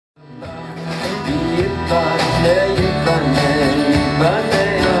Yiboneh, Yiboneh,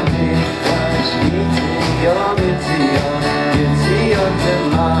 Yiboneh HaMikdash, Yitzion, Yitzion, Yitzion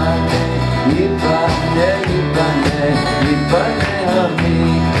Temaneh. Yiboneh, Yiboneh, Yiboneh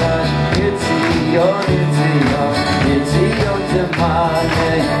HaMikdash, Yitzion, Yitzion, Yitzion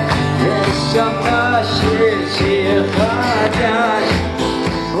Temaneh. Neshama shir shir chadash.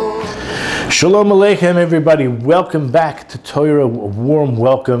 Shalom Aleichem, everybody. Welcome back to Torah. A warm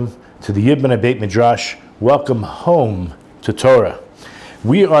welcome to the Yiboneh Beit Midrash. Welcome home to Torah.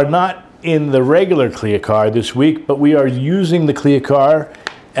 We are not in the regular Kli Yakar this week, but we are using the Kli Yakar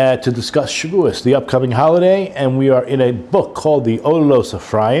to discuss Shavuot, the upcoming holiday, and we are in a book called the Olos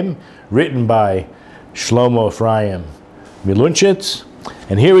Ephraim, written by Shlomo Ephraim Milunchitz.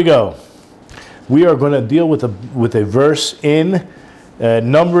 And here we go. We are going to deal with a verse in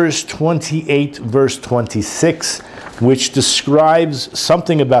Numbers 28, verse 26, which describes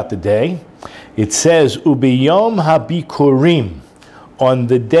something about the day. It says, Ubiyom habikurim, on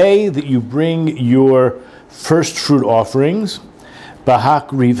the day that you bring your first fruit offerings,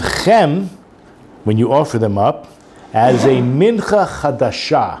 bahakrivchem, when you offer them up, as a mincha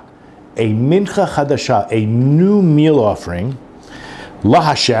chadasha, a new meal offering, la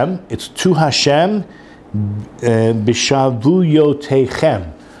Hashem, it's to Hashem,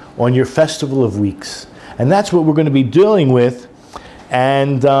 B'Shavuyotechem, on your festival of weeks. And that's what we're going to be dealing with.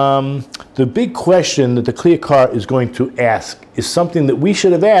 And the big question that the Kli Yakar is going to ask is something that we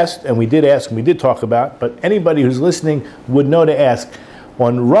should have asked, and we did ask, and we did talk about, but anybody who's listening would know to ask.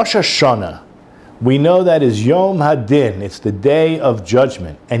 On Rosh Hashanah, we know that is Yom Hadin, it's the day of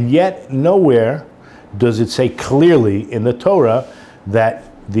judgment. And yet nowhere does it say clearly in the Torah that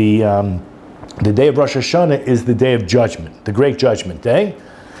the day of Rosh Hashanah is the day of judgment, the great judgment day.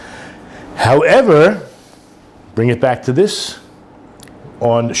 However, bring it back to this,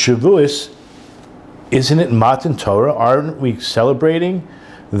 on Shavuot, isn't it Matan Torah? Aren't we celebrating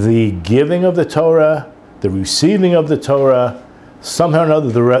the giving of the Torah, the receiving of the Torah, somehow or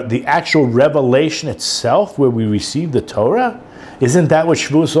another, the actual revelation itself where we receive the Torah? Isn't that what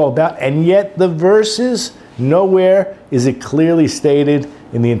Shavuot is all about? And yet the verses, nowhere is it clearly stated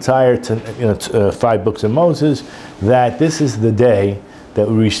in the entire 5 books of Moses that this is the day that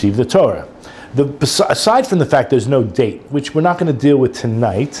we receive the Torah. Aside from the fact there's no date, which we're not going to deal with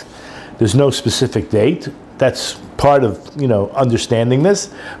tonight, there's no specific date. That's part of understanding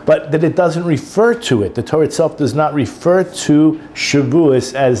this, but that it doesn't refer to it. The Torah itself does not refer to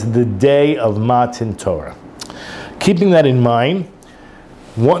Shavuot as the day of Matan Torah. Keeping that in mind,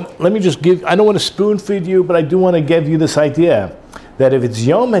 let me just give, I don't want to spoon feed you, but I do want to give you this idea that if it's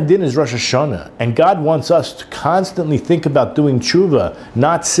Yom Hadin is Rosh Hashanah, and God wants us to constantly think about doing tshuva,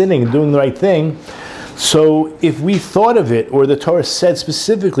 not sinning, doing the right thing, so if we thought of it, or the Torah said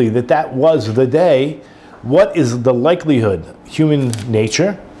specifically that that was the day, what is the likelihood? Human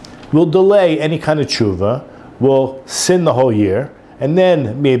nature will delay any kind of tshuva, will sin the whole year, and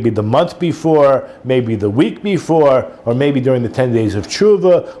then maybe the month before, maybe the week before, or maybe during the 10 days of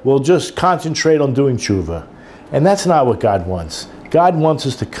tshuva, we'll just concentrate on doing tshuva. And that's not what God wants. God wants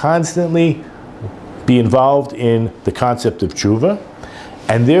us to constantly be involved in the concept of tshuva,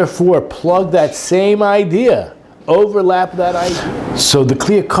 and therefore plug that same idea, overlap that idea. So the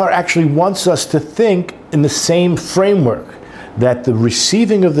Kli Yakar actually wants us to think in the same framework, that the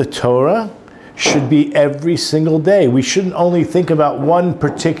receiving of the Torah should be every single day. We shouldn't only think about one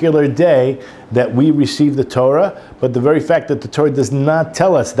particular day that we receive the Torah, but the very fact that the Torah does not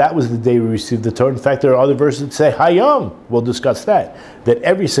tell us that was the day we received the Torah. In fact, there are other verses that say, Hayom, we'll discuss that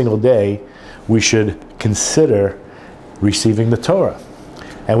every single day we should consider receiving the Torah.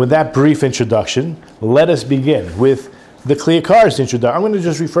 And with that brief introduction, let us begin with the Kli Yakar's introduction. I'm going to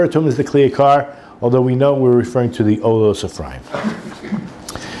just refer to him as the Kli Yakar, although we know we're referring to the Olos Ephraim.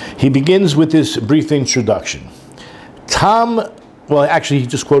 He begins with this brief introduction. Well, actually, he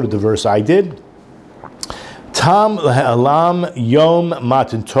just quoted the verse I did. Tam le'alam yom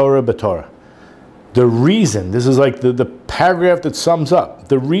matan Torah b'Torah. The reason, this is like the paragraph that sums up,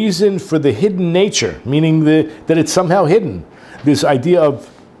 the reason for the hidden nature, meaning that it's somehow hidden, this idea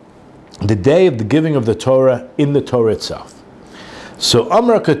of the day of the giving of the Torah in the Torah itself. So,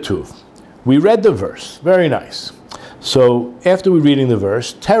 Amra Katuv, we read the verse, very nice. So, after we're reading the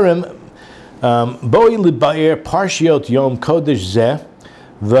verse, Terem, Boi libaer parshiot yom kodesh zeh,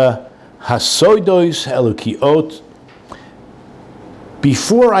 the hasoidos elukiot.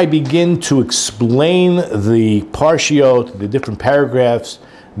 Before I begin to explain the parshiot, the different paragraphs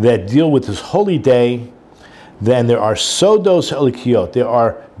that deal with this holy day, then there are sodos elukiot, there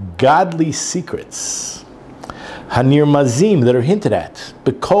are godly secrets. hanirmazim, that are hinted at,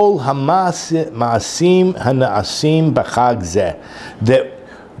 bekol hamaasim hanaasim b'chag zeh,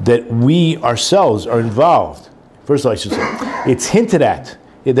 that we ourselves are involved. First of all, I should say, it's hinted at.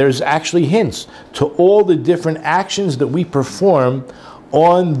 There's actually hints to all the different actions that we perform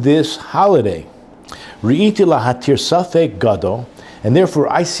on this holiday. Ri'iti lahatir safek gadol, and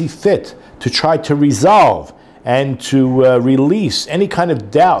therefore I see fit to try to resolve and to release any kind of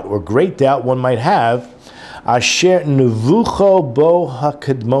doubt or great doubt one might have, asher nevucho bo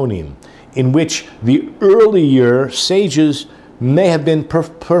hakadmonim, in which the earlier sages may have been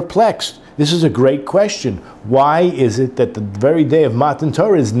perplexed. This is a great question. Why is it that the very day of Matan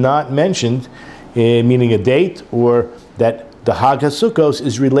Torah is not mentioned, meaning a date, or that the Hag HaSukkos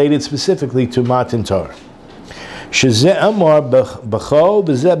is related specifically to Matan Torah? Shezeh amar b'cho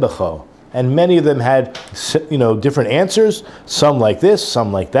v'zeh b'cho. And many of them had, different answers, some like this,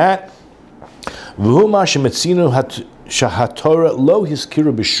 some like that. V'hu ma shemetzinu shahatorah lo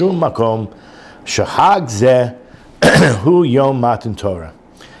hiskiru b'shum makom shahag zeh hu yom Matan Torah.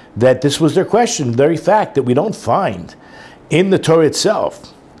 That this was their question, the very fact that we don't find in the Torah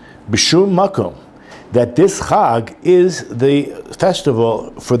itself, b'shum makom, that this Chag is the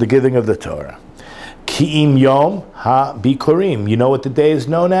festival for the giving of the Torah. Ki'im yom ha-bikurim. You know what the day is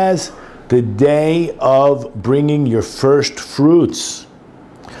known as? The day of bringing your first fruits.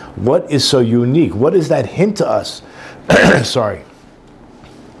 What is so unique? What does that hint to us? Sorry.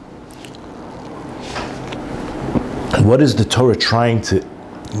 What is the Torah trying to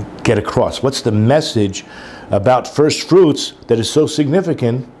get across? What's the message about first fruits that is so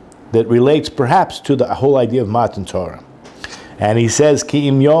significant that relates perhaps to the whole idea of Matan Torah? And he says, Ki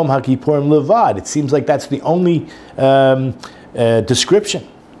im yom ha-kippurim levad. It seems like that's the only description.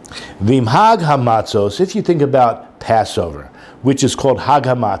 V'im hag hamatzos, if you think about Passover, which is called Hag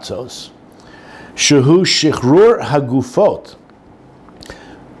hamatzos, shehu shichrur hagufot.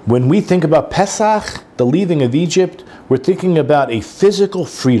 When we think about Pesach, the leaving of Egypt, we're thinking about a physical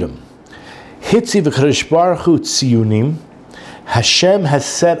freedom. Hitzi v'kadosh baruch hu tziyunim. Hashem has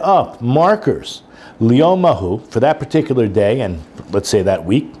set up markers, liyomahu, for that particular day, and let's say that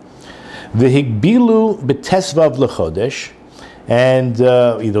week. V'higbilu b'tesvav l'chodesh, and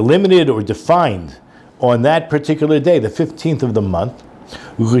either limited or defined on that particular day, the 15th of the month.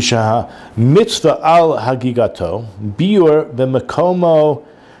 Mitzvah al hagigato, biur b'makomo,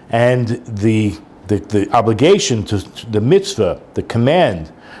 and the obligation to the mitzvah, the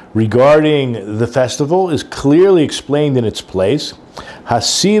command regarding the festival is clearly explained in its place.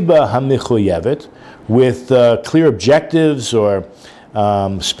 Hasiba hamichoyevet, with clear objectives or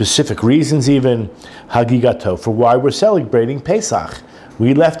specific reasons even, hagigato, for why we're celebrating Pesach.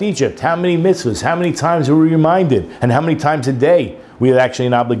 We left Egypt. How many mitzvahs? How many times were we reminded? And how many times a day? We have actually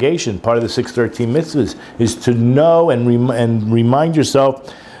an obligation. Part of the 613 mitzvahs is to know and remind yourself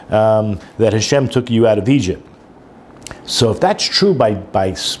that Hashem took you out of Egypt. So if that's true by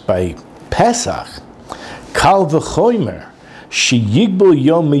Pesach, Kal v'chomer, sheyigbu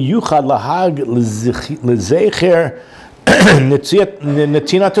yom miyuchad lahag lezecher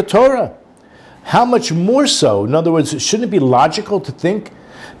netinat Torah. How much more so? In other words, shouldn't it be logical to think,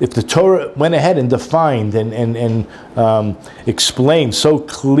 if the Torah went ahead and defined and explained so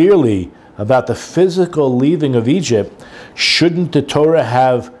clearly about the physical leaving of Egypt, shouldn't the Torah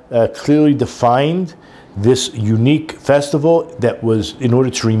have clearly defined this unique festival that was in order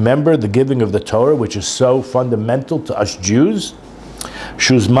to remember the giving of the Torah, which is so fundamental to us Jews?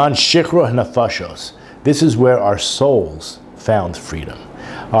 Shuzman shichro nafashos. This is where our souls found freedom.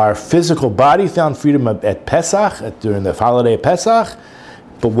 Our physical body found freedom at Pesach, during the holiday of Pesach.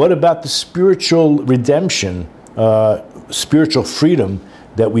 But what about the spiritual redemption, spiritual freedom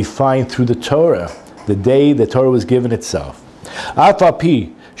that we find through the Torah, the day the Torah was given itself?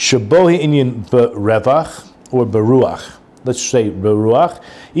 Afapi shabohi inyan berevach or beruach. Let's say beruach.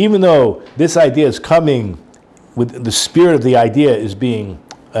 Even though this idea is coming with the spirit of the idea is being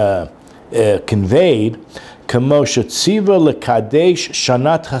conveyed, kamosha tziva lekadesh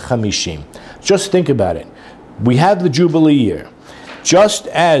shanat hachamishim. Just think about it. We have the Jubilee year. Just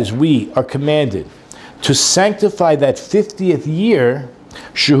as we are commanded to sanctify that 50th year,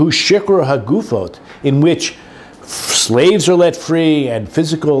 shehu shikra hagufot, in which slaves are let free and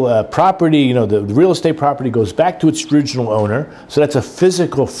physical property, the real estate property goes back to its original owner. So that's a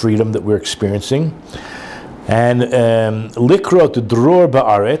physical freedom that we're experiencing. And likrot dror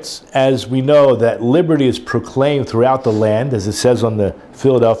ba'aretz, as we know that liberty is proclaimed throughout the land, as it says on the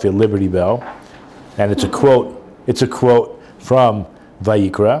Philadelphia Liberty Bell, and it's a quote from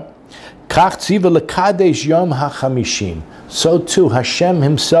Vayikra. Kach tziva lekadesh yom hachamishim. So too, Hashem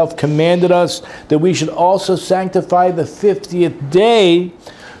himself commanded us that we should also sanctify the 50th day,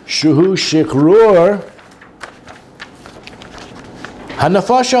 Shuhu Shikrur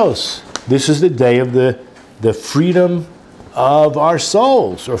Hanafashos. This is the day of the freedom of our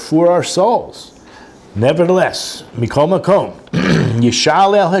souls, or for our souls. Nevertheless, Mikol Makom,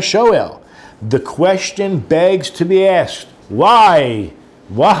 Yishal El HaShoel, the question begs to be asked, why?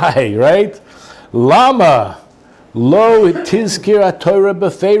 Why, right? Lama, Lo Tizkir Torah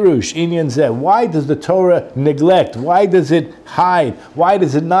Beferush, Inyan Zeh. Why does the Torah neglect? Why does it hide? Why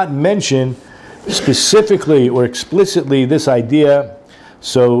does it not mention specifically or explicitly this idea?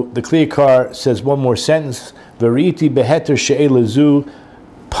 So the Yakar says one more sentence, Veriti beheter she'elazu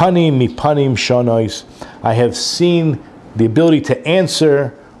panim mipanim shonois. I have seen the ability to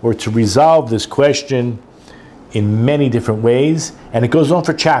answer or to resolve this question in many different ways, and it goes on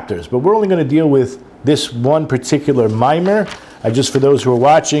for chapters, but we're only going to deal with this one particular mimer. Just for those who are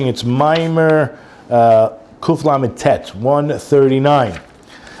watching, it's mimer Kuf Lamed Tet 139.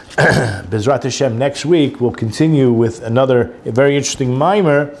 Bezrat Hashem, next week we'll continue with another very interesting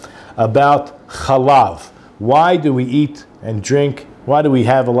mimer about chalav. Why do we eat and drink? Why do we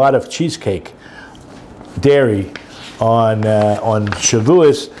have a lot of cheesecake, dairy on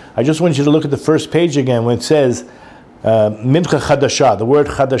Shavuos? I just want you to look at the first page again when it says Mincha Chadashah. The word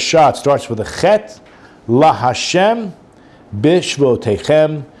Chadashah starts with a chet, La Hashem,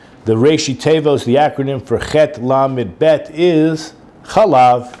 Bishvotechem. The Reishi Tevos, the acronym for Chet Lamed Bet, is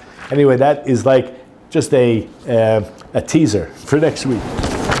Chalav. Anyway, that is like just a teaser for next week.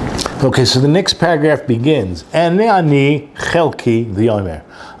 Okay, so the next paragraph begins, Ani Chelki V'yomer.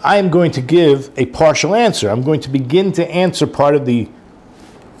 I am going to give a partial answer. I'm going to begin to answer part of the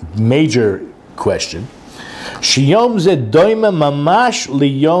major question. Shiyom ze doime mamash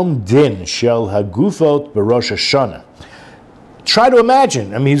liyom din shel hagufot b'rosh Hashanah. Try to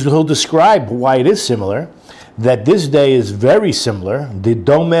imagine. I mean, he'll describe why it is similar. That this day is very similar, the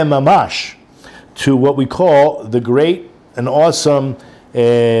dome mamash, to what we call the great and awesome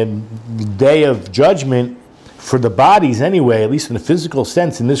day of judgment for the bodies anyway, at least in the physical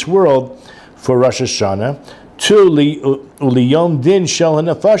sense in this world, for Rosh Hashanah, to uliyom din shel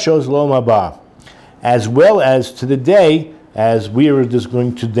hanafashos lo maba, as well as to the day, as we are just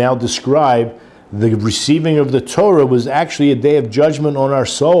going to now describe, the receiving of the Torah was actually a day of judgment on our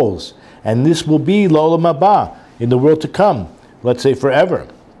souls. And this will be l'olam haba, in the world to come, let's say forever.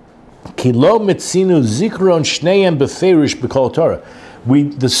 Ki lo mitzinu zikron shneim beferish b'kol Torah.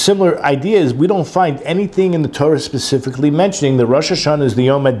 The similar idea is we don't find anything in the Torah specifically mentioning that Rosh Hashanah is the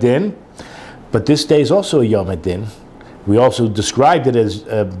Yom HaDin, but this day is also a Yom HaDin. We also described it as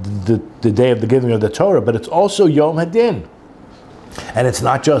the day of the giving of the Torah, but it's also Yom HaDin. And it's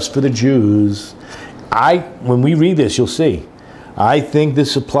not just for the Jews. When we read this, you'll see, I think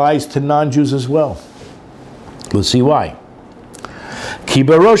this applies to non-Jews as well. We'll see why. Ki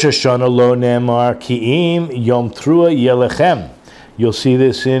b'Rosh Hashanah lo ne'emar ki'im yom trua yelechem. You'll see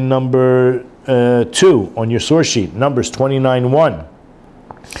this in number 2 on your source sheet, Numbers 29:1.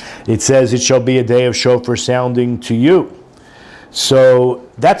 It says, it shall be a day of shofar sounding to you. So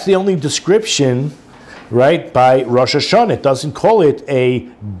that's the only description, right, by Rosh Hashanah. It doesn't call it a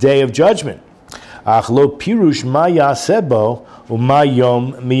day of judgment. Ach lo pirush ma yaseh bo u'ma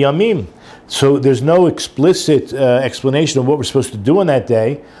yom miyamim. So there's no explicit explanation of what we're supposed to do on that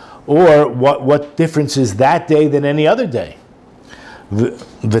day, or what difference is that day than any other day.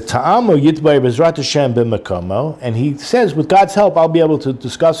 V'ta'amo yitbay b'ezrat Hashem b'makomo, and he says, with God's help, I'll be able to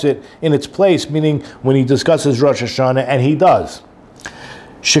discuss it in its place, meaning when he discusses Rosh Hashanah, and he does.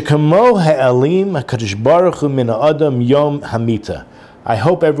 Shekamo ha'alim ha'kadosh baruch hu min ha'adam yom hamita. I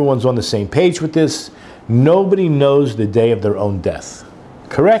hope everyone's on the same page with this. Nobody knows the day of their own death.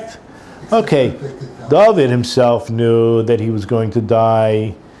 Correct? Okay, Dovid himself knew that he was going to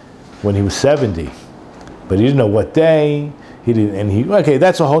die when he was 70, but he didn't know what day. Okay,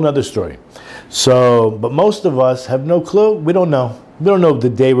 that's a whole other story. So, but most of us have no clue. We don't know. We don't know the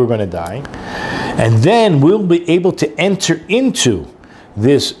day we're going to die. And then we'll be able to enter into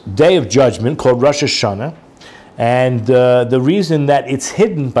this day of judgment called Rosh Hashanah. And the reason that it's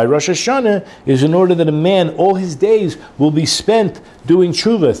hidden by Rosh Hashanah is in order that a man, all his days, will be spent doing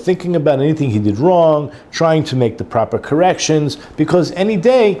tshuva, thinking about anything he did wrong, trying to make the proper corrections, because any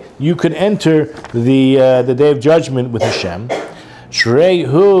day you could enter the day of judgment with Hashem.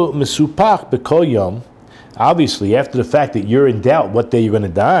 Shreihu misupach b'kol yom. Obviously, after the fact that you're in doubt what day you're going to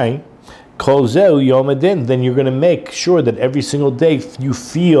die, kol zeu yom adin, then you're going to make sure that every single day you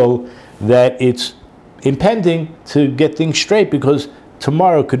feel that it's impending to get things straight, because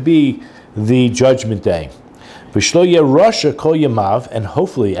tomorrow could be the Judgment Day. And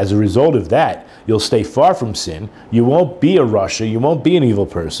hopefully, as a result of that, you'll stay far from sin. You won't be a rasha. You won't be an evil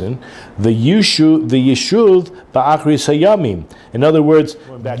person. The yishuv ba'achris hayamim. In other words,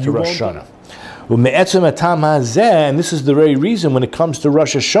 going back to Rosh Hashanah. And this is the very reason when it comes to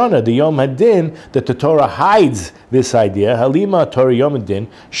Rosh Hashanah, the Yom Hadin, that the Torah hides this idea. Halima Torah Yom Hadin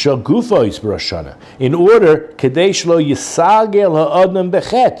shel gufo is Rosh Hashanah. In order, kadesh lo yisagel ha'adam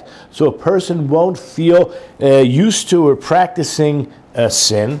bechet, so a person won't feel used to or practicing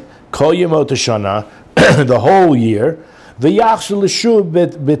sin. Kol Yemot Hashanah, the whole year. V'yachzul l'shuv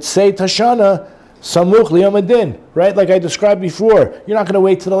b'tzeit Hashanah samuch liyom hadin. Right, like I described before, you're not going to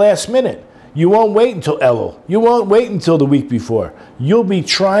wait till the last minute. You won't wait until Elul. You won't wait until the week before. You'll be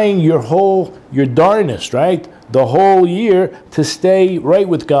trying your darnest, right, the whole year to stay right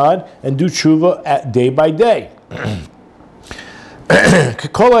with God and do tshuva day by day.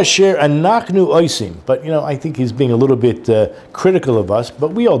 But I think he's being a little bit critical of us.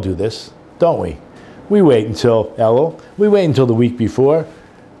 But we all do this, don't we? We wait until Elul. We wait until the week before.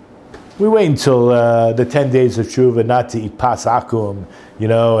 We wait until the 10 days of tshuva not to eat pas akum,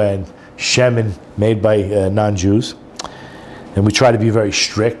 and shemen made by non-Jews. And we try to be very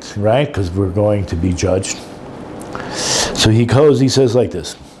strict, right? Because we're going to be judged. So he says like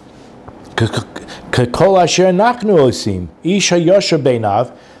this.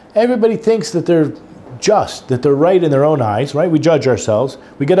 Everybody thinks that they're just, that they're right in their own eyes, right? We judge ourselves.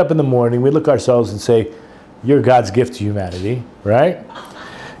 We get up in the morning, we look ourselves and say, you're God's gift to humanity, right?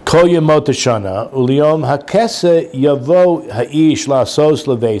 Kol Yemot Hashanah, Uliyom Hakese Yavo Ha'ish La'asos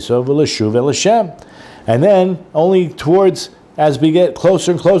Leveso V'Lashuv El Hashem. And then, only as we get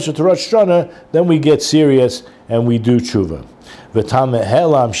closer and closer to Rosh Hashanah, then we get serious and we do tshuva. V'Tameh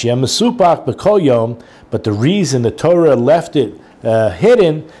Helam Shem Mesupach B'Kol Yom. But the reason the Torah left it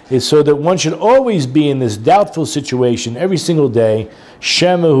hidden is so that one should always be in this doubtful situation every single day,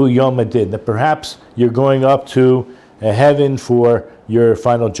 Shemahu Yom Hadin, that perhaps you're going up to heaven for your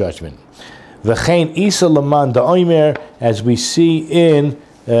final judgment. V'chein isa laman da'omer, as we see in,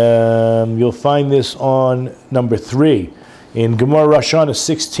 you'll find this on number 3, in Gemara Rosh Hashanah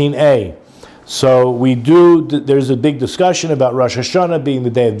 16a. So there's a big discussion about Rosh Hashanah being the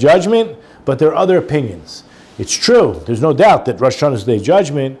day of judgment, but there are other opinions. It's true, there's no doubt that Rosh Hashanah is the day of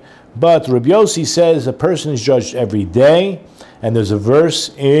judgment, but Rabbi Yossi says a person is judged every day, and there's a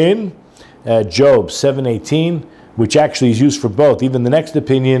verse in Job 7:18, which actually is used for both. Even the next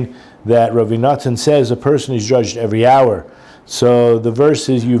opinion that Rav Natan says a person is judged every hour. So the verse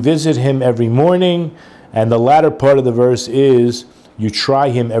is, you visit him every morning, and the latter part of the verse is, you try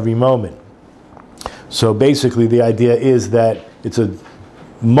him every moment. So basically the idea is that it's a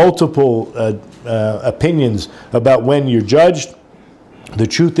multiple opinions about when you're judged. The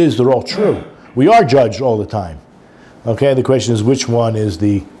truth is they're all true. We are judged all the time. Okay, the question is which one is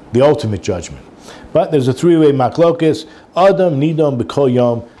the ultimate judgment. But there's a three-way maklokis, Adam, Nidom, B'Kol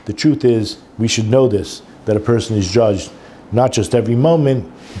Yom. The truth is, we should know this, that a person is judged not just every moment,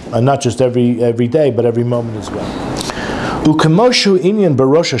 not just every day, but every moment as well. Ukemoshu inyan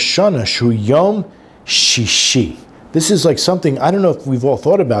barosh Hashanah shu Yom Shishi. This is like something, I don't know if we've all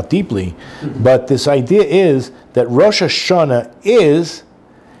thought about deeply, but this idea is that Rosh Hashanah is,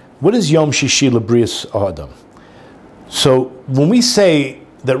 what is Yom Shishi L'Brias Adam? So when we say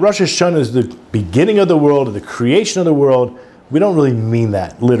that Rosh Hashanah is the beginning of the world, or the creation of the world, we don't really mean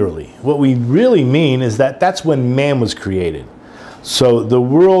that literally. What we really mean is that that's when man was created. So the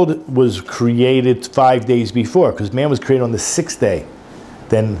world was created 5 days before, because man was created on the 6th day.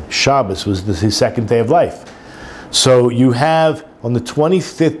 Then Shabbos was his 2nd day of life. So you have on the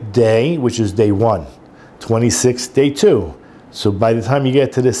 25th day, which is day 1, 26th, day 2. So by the time you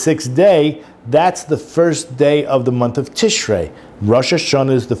get to the 6th day, that's the first day of the month of Tishrei. Rosh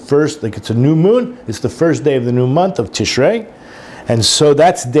Hashanah is the first, like it's a new moon, it's the first day of the new month of Tishrei. And so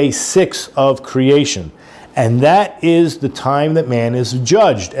that's day 6 of creation. And that is the time that man is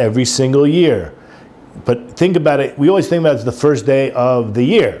judged every single year. But think about it, we always think about it as the first day of the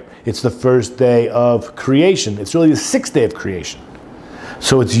year. It's the first day of creation. It's really the 6th day of creation.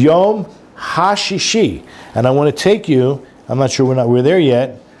 So it's Yom HaShishi. And I want to take you, I'm not sure we're there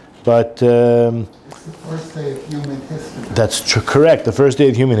yet, but it's the first day of human history. That's correct, the first day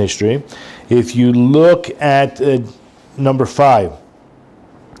of human history. If you look at number 5,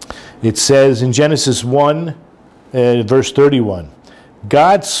 it says in Genesis 1, verse 31,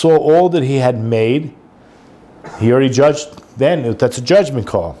 God saw all that he had made. He already judged then, that's a judgment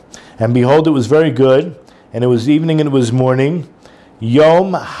call. And behold, it was very good, and it was evening and it was morning.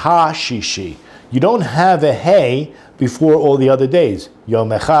 Yom HaShishi. you don't have a hey before all the other days. Yom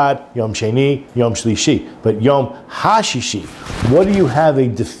Echad, Yom Sheni, Yom Shlishi. But Yom HaShishi, what do you have a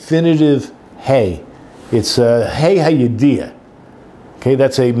definitive hey? It's a hey hayediyah.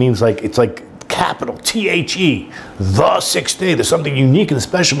 Okay, means like, it's like capital T-H-E, the sixth day. There's something unique and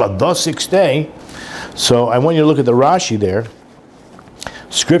special about the sixth day. So I want you to look at the Rashi there.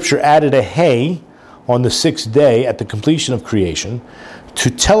 Scripture added a hey on the sixth day at the completion of creation to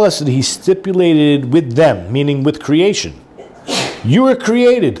tell us that he stipulated with them, meaning with creation. You were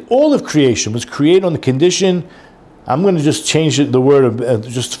created. All of creation was created on the condition, I'm going to just change the word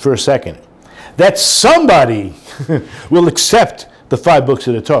just for a second, that somebody will accept the 5 books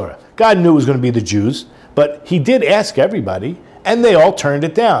of the Torah. God knew it was going to be the Jews, but he did ask everybody, and they all turned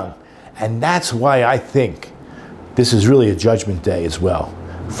it down. And that's why I think this is really a judgment day as well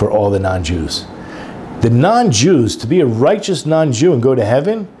for all the non-Jews. The non-Jews, to be a righteous non-Jew and go to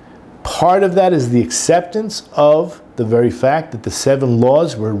heaven, part of that is the acceptance of the very fact that the 7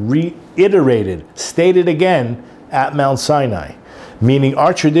 laws were reiterated, stated again at Mount Sinai. Meaning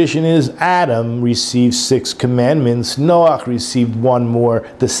our tradition is Adam received 6 commandments, Noah received 1 more,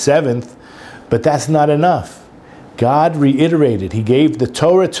 the 7th, but that's not enough. God reiterated. He gave the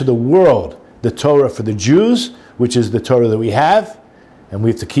Torah to the world, the Torah for the Jews, which is the Torah that we have, and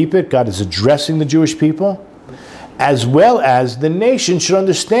we have to keep it. God is addressing the Jewish people, as well as the nation should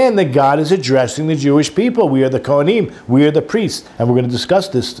understand that God is addressing the Jewish people. We are the Kohanim, we are the priests, and we're going to discuss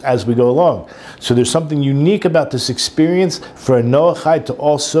this as we go along. So there's something unique about this experience for a Noahide to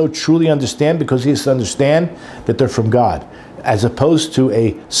also truly understand, because he has to understand that they're from God, as opposed to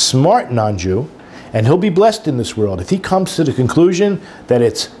a smart non-Jew, and he'll be blessed in this world. If he comes to the conclusion that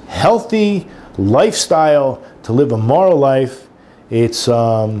it's healthy lifestyle to live a moral life, it's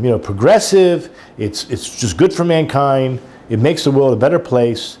progressive, it's just good for mankind, it makes the world a better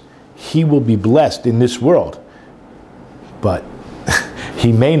place, he will be blessed in this world. But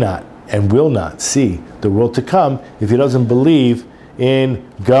he may not and will not see the world to come if he doesn't believe in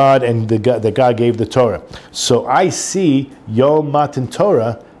God and that God gave the Torah. So I see Yom Matan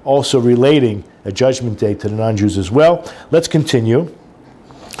Torah also relating a judgment day to the non-Jews as well. Let's continue.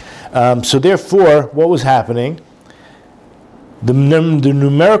 So therefore, what was happening? The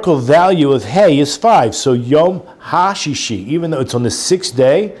numerical value of hey is 5. So Yom HaShishi, even though it's on the 6th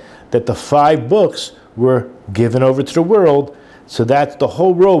day that the 5 books were given over to the world, so that the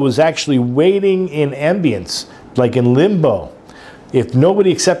whole world was actually waiting in ambience, like in limbo. If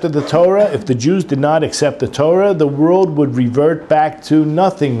nobody accepted the Torah, if the Jews did not accept the Torah, the world would revert back to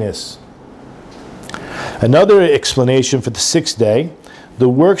nothingness. Another explanation for the 6th day, the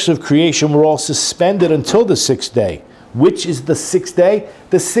works of creation were all suspended until the 6th day. Which is the 6th day?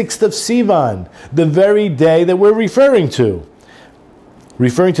 The 6th of Sivan, the very day that we're referring to.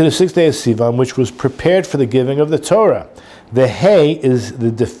 Referring to the 6th day of Sivan, which was prepared for the giving of the Torah. The Hey is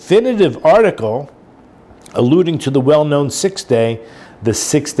the definitive article alluding to the well-known 6th day, the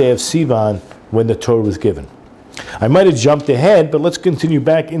 6th day of Sivan, when the Torah was given. I might have jumped ahead, but let's continue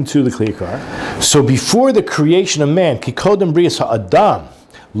back into the Yakar. So before the creation of man, Kikodem Brias HaAdam,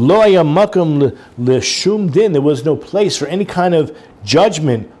 Lo haya makom l'shum din. There was no place for any kind of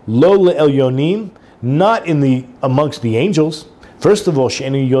judgment. Lo le'elyonim, not amongst the angels. First of all,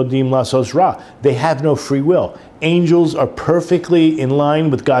 she'enu yodim lasos ra. They have no free will. Angels are perfectly in line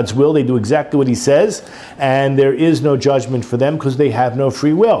with God's will. They do exactly what He says, and there is no judgment for them because they have no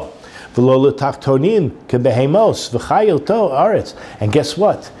free will. V'lo l'tachtonim kebehemos v'chayil to aretz. And guess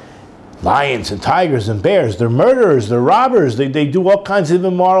what? Lions and tigers and bears, they're murderers, they're robbers, they do all kinds of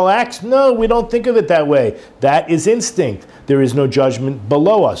immoral acts. No, we don't think of it that way. That is instinct. There is no judgment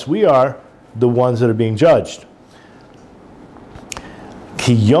below us. We are the ones that are being judged.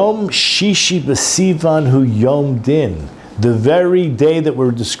 Ki yom shishi b'sivan hu yom din. The very day that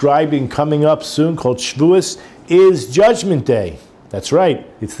we're describing coming up soon, called Shavuot, is Judgment Day. That's right,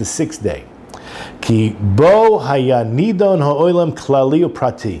 it's the 6th day. Ki bo haya nidon ha'olam klali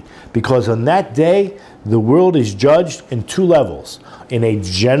u'prati. Because on that day, the world is judged in 2 levels. In a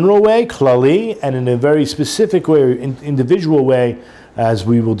general way, klali, and in a very specific way, individual way, as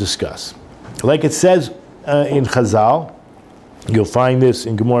we will discuss. Like it says in Chazal, you'll find this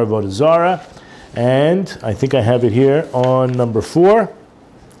in Gemara Avodah Zarah, and I think I have it here on number 4.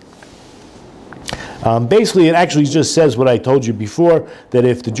 Basically, it actually just says what I told you before, that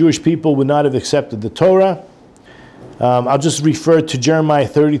if the Jewish people would not have accepted the Torah, I'll just refer to Jeremiah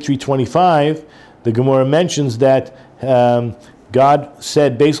 33:25. The Gemara mentions that God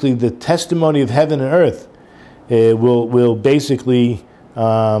said basically the testimony of heaven and earth will basically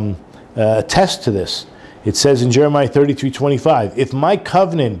attest to this. It says in Jeremiah 33:25, if my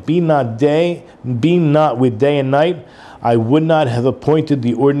covenant be not with day and night, I would not have appointed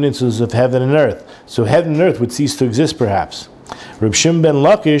the ordinances of heaven and earth. So heaven and earth would cease to exist perhaps. Reb Shimon ben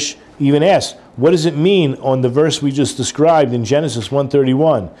Lakish even asked, what does it mean on the verse we just described in Genesis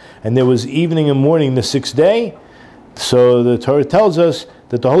 1:31? And there was evening and morning the sixth day. So the Torah tells us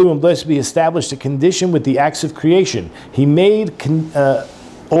that the Holy One, blessed be, established a condition with the acts of creation. He made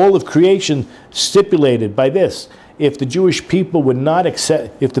all of creation stipulated by this. If the Jewish people would not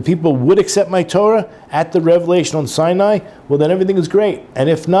accept, if the people would accept my Torah at the revelation on Sinai, well then everything is great. And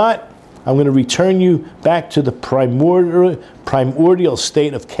if not, I'm going to return you back to the primordial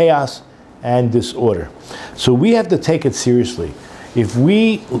state of chaos and disorder. So we have to take it seriously. If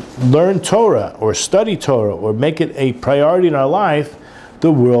we learn Torah or study Torah or make it a priority in our life,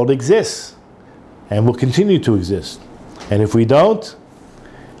 the world exists and will continue to exist. And if we don't,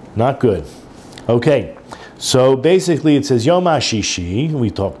 not good. Okay, so basically it says Yom HaShishi, we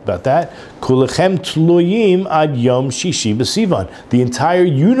talked about that. Kulechem tluyim ad Yom Shishi b'Sivan. The entire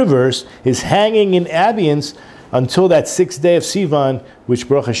universe is hanging in abeyance until that sixth day of Sivan, which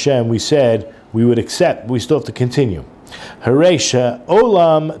Baruch Hashem we said we would accept. We still have to continue. Haresha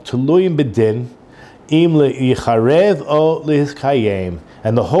olam tluyim b'din im le'icharev o le'chayim.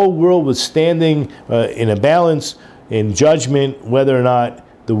 And the whole world was standing in a balance, in judgment, whether or not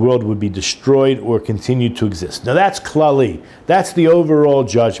the world would be destroyed or continue to exist. Now that's klali. That's the overall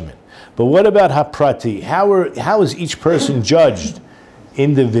judgment. But what about haprati? How is each person judged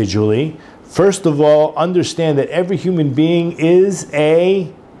individually? First of all, understand that every human being is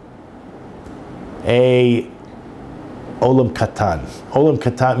a olam katan. Olam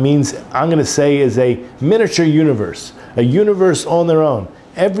katan means, I'm going to say, is a miniature universe. A universe on their own.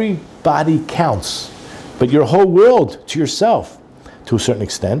 Everybody counts. But your whole world to yourself, to a certain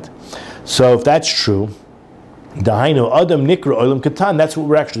extent. So if that's true, Dahainu Adam Nikra Olam Katan, that's what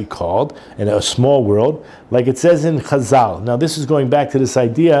we're actually called, in a small world, like it says in Chazal. Now this is going back to this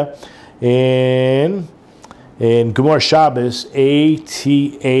idea in Gemara Shabbos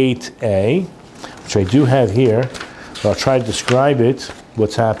 88a, which I do have here, but I'll try to describe it,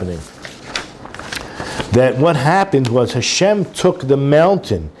 what's happening. That what happened was Hashem took the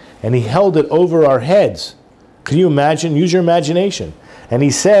mountain and he held it over our heads. Can you imagine? Use your imagination. And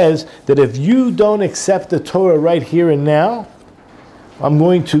he says that if you don't accept the Torah right here and now, I'm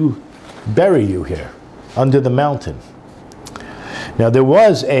going to bury you here under the mountain. Now there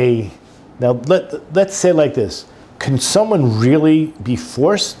was let's say like this. Can someone really be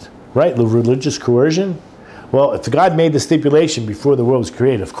forced, right? The religious coercion? Well, if God made the stipulation before the world was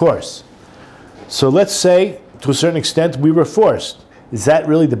created, of course. So let's say, to a certain extent, we were forced. Is that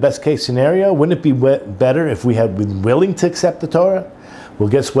really the best case scenario? Wouldn't it be better if we had been willing to accept the Torah? Well,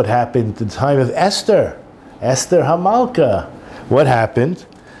 guess what happened at the time of Esther? Esther Hamalka. What happened?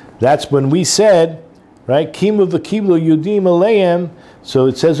 That's when we said, right? Kimu v'kiblu yudim aleim. So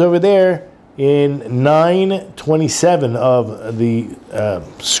it says over there in 9:27 of the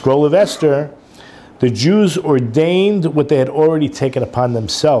scroll of Esther, the Jews ordained what they had already taken upon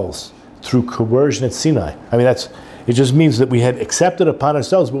themselves through coercion at Sinai. I mean, it just means that we had accepted upon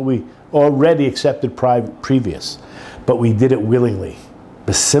ourselves what we already accepted previous. But we did it willingly,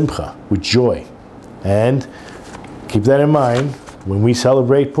 besimcha, with joy. And keep that in mind when we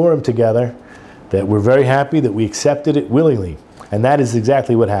celebrate Purim together, that we're very happy that we accepted it willingly. And that is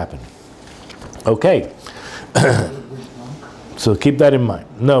exactly what happened. Okay. So keep that in mind.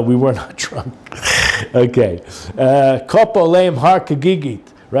 No, we were not drunk. Okay. Kop oleim har kagigit.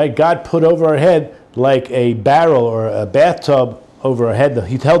 Right? God put over our head like a barrel or a bathtub over our head.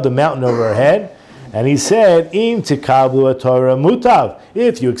 He held the mountain over our head. And he said, Im tikablu Torah mutav.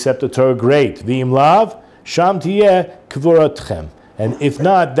 If you accept the Torah, great. V'im lav, sham tiyeh kvorotchem. And if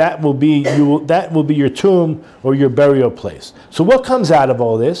not, that will be your tomb or your burial place. So what comes out of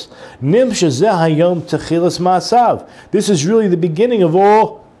all this? Nim shezeh hayom techilas ma'asav. This is really the beginning of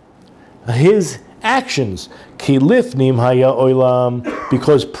all his actions. Ki lifnim haya olam.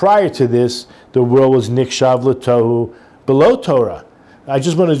 Because prior to this, the world was nikshav l'tohu, below Torah. I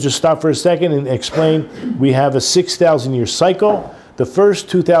just want to stop for a second and explain. We have a 6,000-year cycle. The first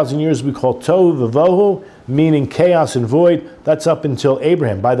 2,000 years we call tohu v'vohu, meaning chaos and void. That's up until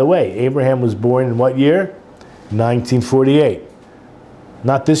Abraham. By the way, Abraham was born in what year? 1948.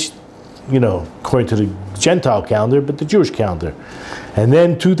 Not this, according to the Gentile calendar, but the Jewish calendar. And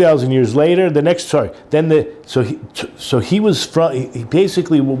then 2,000 years later, he was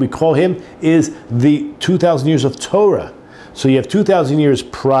basically what we call him is the 2,000 years of Torah. So you have 2,000 years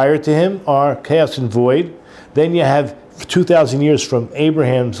prior to him are chaos and void. Then you have 2,000 years from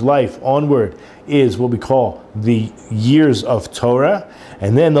Abraham's life onward is what we call the years of Torah.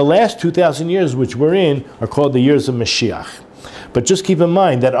 And then the last 2,000 years which we're in are called the years of Mashiach. But just keep in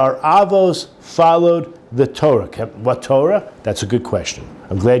mind that our avos followed the Torah. What Torah? That's a good question.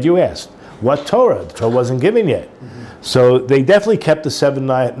 I'm glad you asked. What Torah? The Torah wasn't given yet. So they definitely kept the 7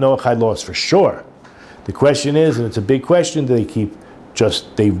 Noahide laws for sure. The question is, and it's a big question, they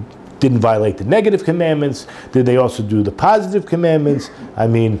didn't violate the negative commandments? Did they also do the positive commandments? I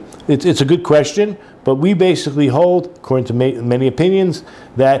mean, it's a good question, but we basically hold, according to many opinions,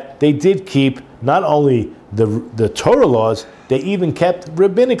 that they did keep not only the Torah laws, they even kept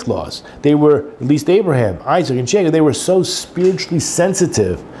rabbinic laws. They were, at least Abraham, Isaac, and Jacob, they were so spiritually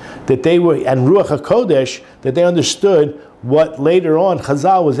sensitive that they were, and Ruach HaKodesh, that they understood what later on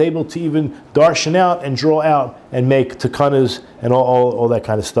Chazal was able to even darshan out and draw out and make takanas and all that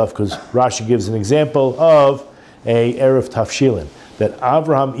kind of stuff, because Rashi gives an example of a Erev Tafshilin, that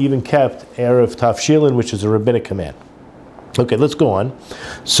Avraham even kept Erev Tafshilin, which is a rabbinic command. Okay, let's go on.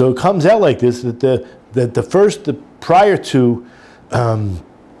 So it comes out like this, that prior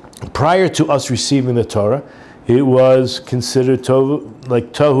to us receiving the Torah, it was considered tohu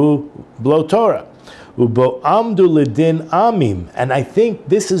b'lo Torah. Ubo amdu ledin amim. And I think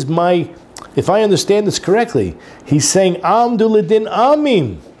this is if I understand this correctly, he's saying amdu ledin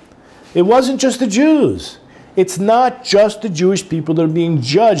amim. It wasn't just the Jews. It's not just the Jewish people that are being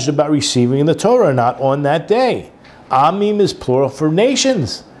judged about receiving the Torah or not on that day. Amim is plural for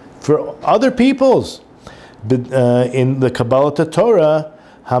nations, for other peoples. But, in the Kabbalah Torah,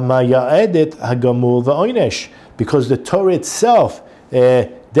 hamayaedet hagamul va'oinesh, because the Torah itself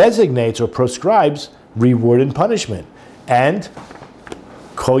designates or proscribes reward and punishment. And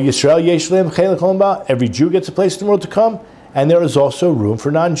Kol Yisrael yesh lehem chelek olam ba, every Jew gets a place in the world to come, and there is also room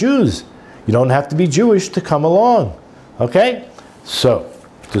for non-Jews. You don't have to be Jewish to come along. Okay? So,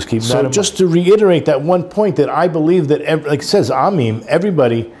 just keep that in mind. Just to reiterate that one point, that I believe that, like it says, Amim,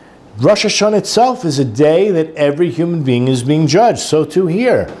 everybody, Rosh Hashanah itself is a day that every human being is being judged. So too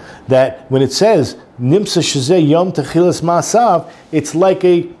here, that when it says, Nimsa Shezeh Yom Techilas Ma'asav, it's like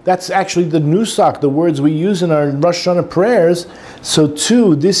that's actually the nusach, the words we use in our Rosh Hashanah prayers. So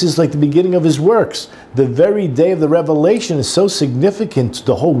too, this is like the beginning of his works. The very day of the revelation is so significant to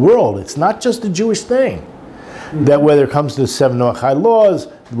the whole world. It's not just a Jewish thing. That whether it comes to the 7 Noahide laws,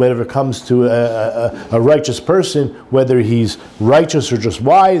 whether it comes to a righteous person, whether he's righteous or just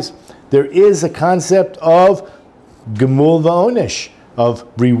wise, there is a concept of gemul va'onesh, of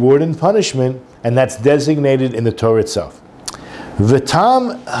reward and punishment, and that's designated in the Torah itself.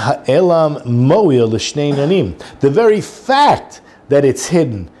 V'tam ha'elam mo'il l'shnei nanim. The very fact that it's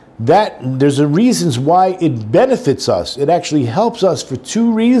hidden, that there's a reasons why it benefits us. It actually helps us for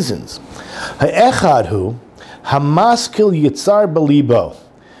 2 reasons. Ha'echad hu hamaskil yitzar balibo,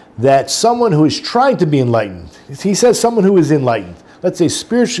 that someone who is trying to be enlightened, he says someone who is enlightened, let's say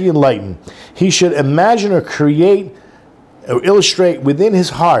spiritually enlightened, he should imagine or create or illustrate within his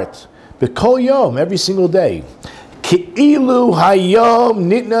heart, b'kol yom, every single day, ki'ilu hayom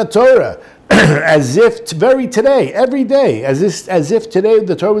nitna Torah, as if today, every day, as if today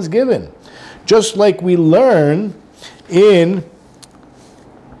the Torah was given. Just like we learn in,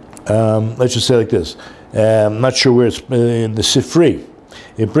 let's just say like this, I'm not sure where it's in the Sifri.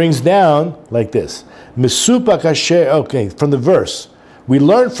 It brings down like this. Misupak asher, okay, from the verse. We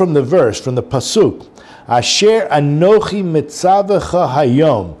learn from the verse, from the pasuk, asher anochi mitzavecha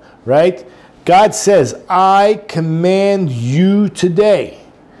hayom, right? God says, I command you today.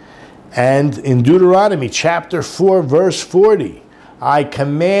 And in Deuteronomy chapter 4, verse 40, I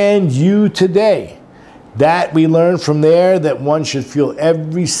command you today. That we learn from there, that one should feel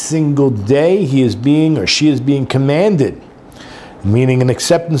every single day he is being or she is being commanded, meaning an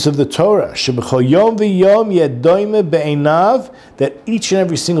acceptance of the Torah. That each and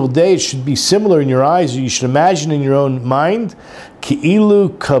every single day it should be similar in your eyes, or you should imagine in your own mind,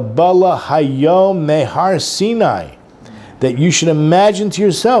 Ki'ilu Kabbalah Hayom Mehar Sinai. That you should imagine to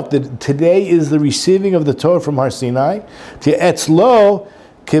yourself that today is the receiving of the Torah from Har Sinai. Etzlo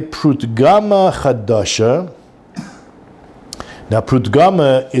Keprutgama Chadasha. Now,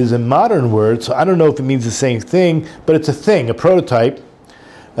 prutgama is a modern word, so I don't know if it means the same thing, but it's a thing, a prototype,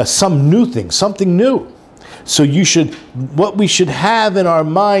 some new thing, something new. So what we should have in our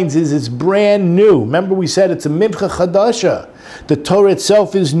minds is it's brand new. Remember we said it's a mincha chadasha. The Torah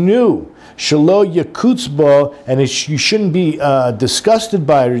itself is new. Shelo yakutzba, and you shouldn't be disgusted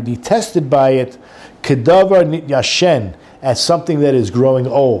by it or detested by it. Kedavar nit yashen, as something that is growing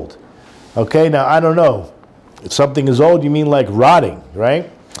old. Okay, now I don't know. If something is old, you mean like rotting, right?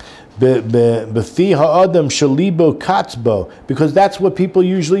 Befi ha'adam shalibo katzbo, because that's what people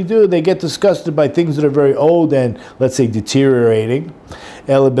usually do. They get disgusted by things that are very old and, let's say, deteriorating.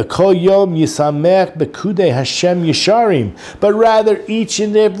 But rather, each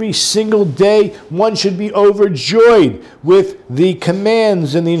and every single day, one should be overjoyed with the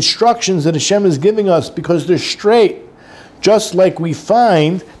commands and the instructions that Hashem is giving us, because they're straight. Just like we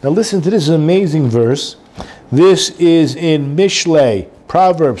find, now listen to this amazing verse. This is in Mishlei,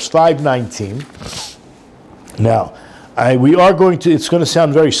 Proverbs 5:19. Now, we are going to, it's going to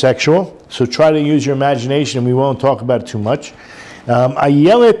sound very sexual, so try to use your imagination and we won't talk about it too much.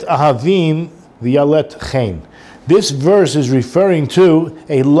 Ayelet ahavim v'yalet chen. This verse is referring to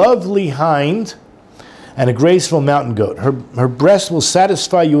a lovely hind and a graceful mountain goat. Her breast will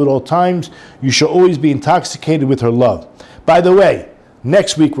satisfy you at all times. You shall always be intoxicated with her love. By the way,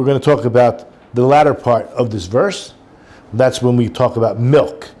 next week we're going to talk about the latter part of this verse. That's when we talk about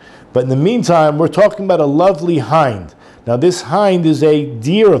milk. But in the meantime, we're talking about a lovely hind. Now this hind is a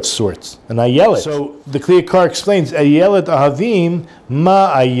deer of sorts, an ayelet. So the Yakar explains, ayelet ahavim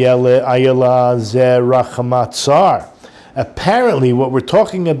ma ayela ze rachamatzar. Apparently what we're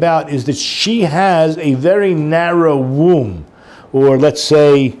talking about is that she has a very narrow womb, or let's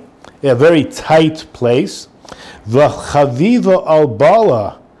say a very tight place. V'chaviva al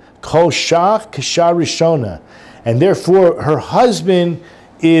bala kol shach kasha rishona. And therefore her husband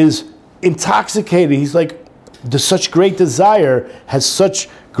is intoxicated. He's like, there's such great desire, has such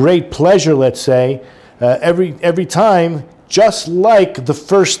great pleasure, let's say, every time, just like the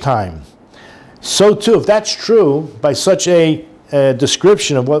first time. So too, if that's true, by such a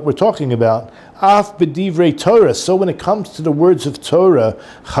description of what we're talking about, af b'divrei Torah, so when it comes to the words of Torah,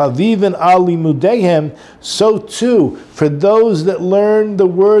 chaviven al limudehem, so too, for those that learn the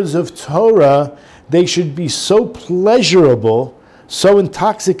words of Torah, they should be so pleasurable, so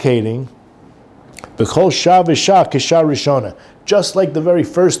intoxicating, just like the very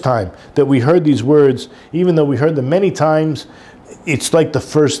first time that we heard these words, even though we heard them many times, it's like the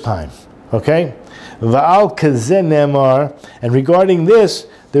first time. Okay? And regarding this,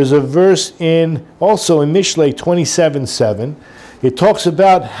 there's a verse also in Mishlei 27:7. It talks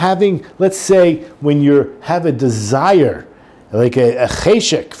about having, let's say, when you have a desire, like a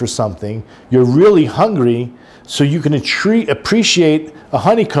cheshek for something, you're really hungry, so you can appreciate a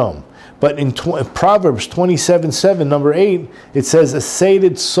honeycomb. But in Proverbs 27:7, number 8, it says, a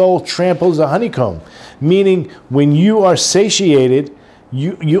sated soul tramples a honeycomb. Meaning, when you are satiated,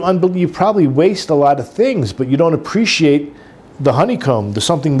 you probably waste a lot of things, but you don't appreciate the honeycomb,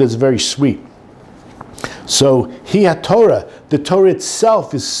 something that's very sweet. So, Torah, the Torah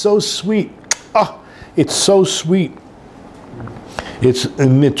itself is so sweet. It's so sweet. It's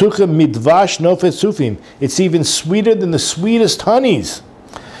mitucha midvash nofet sufim. It's even sweeter than the sweetest honeys.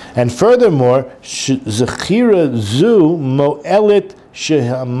 And furthermore, zechira zu mo'elet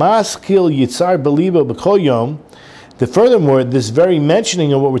shehamaskil yitzar belibo b'kol yom. Furthermore, this very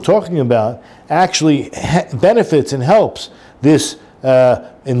mentioning of what we're talking about actually benefits and helps this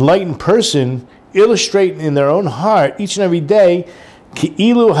enlightened person illustrate in their own heart each and every day,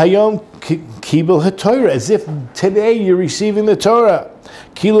 ki'ilu hayom kibel haTorah, as if today you're receiving the Torah.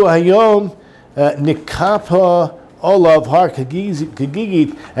 Ki'ilu hayom nikapa olav har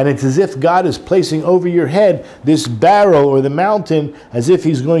kagigit, and it's as if God is placing over your head this barrel or the mountain, as if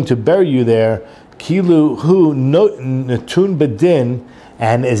He's going to bury you there. Kilu hu natun bedin,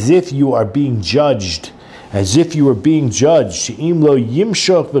 and as if you are being judged, as if you are being judged. She'im lo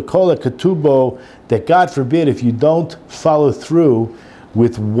yimshok v'kol katubo, that God forbid if you don't follow through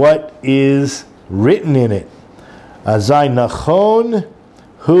with what is written in it. Azai nachon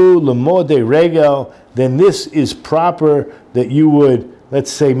hu lemodei regel, then this is proper that you would, let's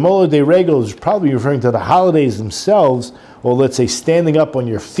say, molodei regel is probably referring to the holidays themselves, or let's say standing up on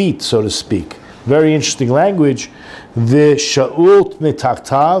your feet, so to speak. Very interesting language. The Shaul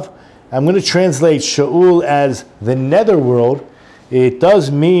mitaktav. I'm going to translate Shaul as the netherworld. It does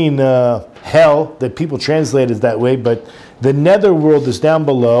mean hell, that people translate it that way, but the netherworld is down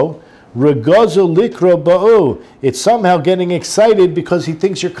below. Regazo likro ba'u. It's somehow getting excited because he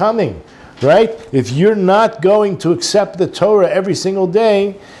thinks you're coming, right? If you're not going to accept the Torah every single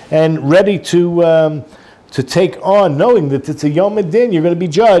day and ready to take on, knowing that it's a Yom Adin, you're going to be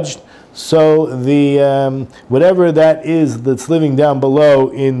judged. So the whatever that is that's living down below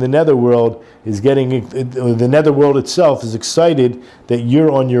in the netherworld is getting, the netherworld itself is excited that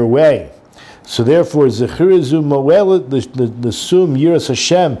you're on your way. So therefore, Zechirizu Moelet the Sum Yiras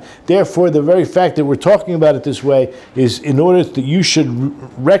Hashem. Therefore, the very fact that we're talking about it this way is in order that you should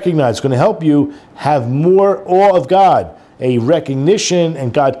recognize, it's going to help you have more awe of God a recognition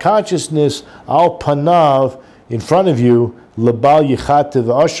and God consciousness al panav, in front of you, labal yichativ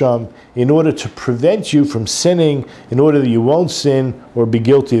asham, in order to prevent you from sinning, in order that you won't sin or be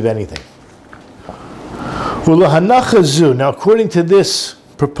guilty of anything. Now, according to this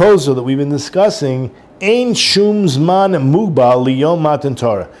proposal that we've been discussing, ein shum zman mugbal liyom matan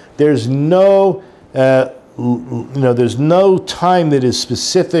Torah. There's no there's no time that is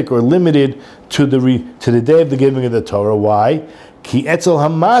specific or limited to the day of the giving of the Torah. Why? Ki etzel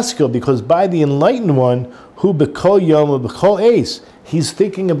hamaskil, because by the enlightened one, who b'kol yom or b'kol eis, he's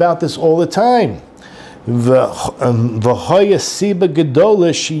thinking about this all the time. V'hoya siba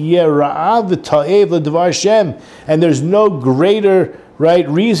gedola sheyeh ra'av v'ta'ev l'dvar Hashem, and there's no greater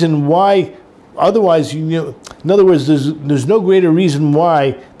reason why. Otherwise, in other words, there's no greater reason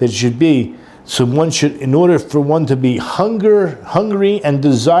why that it should be. So one should, in order for one to be hungry and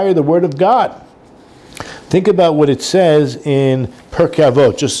desire the Word of God. Think about what it says in Pirkei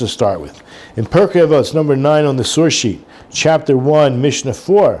Avot, just to start with. In Pirkei Avot, it's number 9 on the source sheet, chapter 1, Mishnah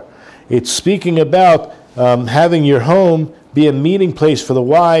 4. It's speaking about having your home be a meeting place for the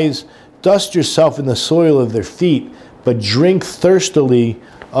wise. Dust yourself in the soil of their feet, but drink thirstily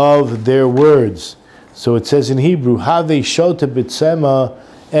of their words. So it says in Hebrew, Have shota b'tzema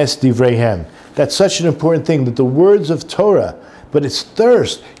es divreihem. That's such an important thing, that the words of Torah, but it's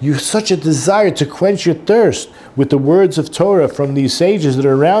thirst. You have such a desire to quench your thirst with the words of Torah from these sages that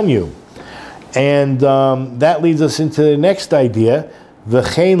are around you. And that leads us into the next idea,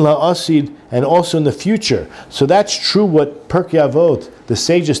 v'chein la'asid, and also in the future. So that's true what Pirkei Avot, the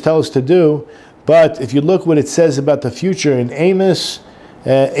sages, tell us to do. But if you look what it says about the future in Amos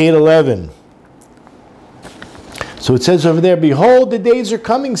 8:11. So it says over there, Behold, the days are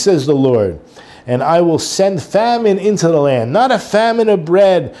coming, says the Lord, and I will send famine into the land, not a famine of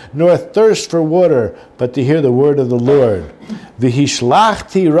bread, nor a thirst for water, but to hear the word of the Lord.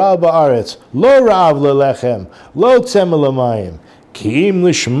 V'hishlachti ra ba'aretz, lo ra'av lelechem, lo tzem l'mayim, ki im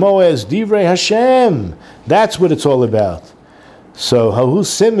lishmo es divrei Hashem. That's what it's all about. So, hahu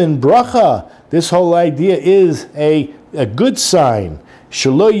simin bracha, this whole idea is a good sign. The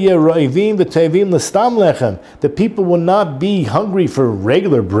people will not be hungry for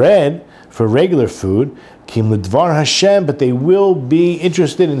regular bread, for regular food, but they will be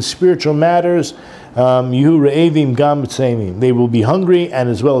interested in spiritual matters. They will be hungry and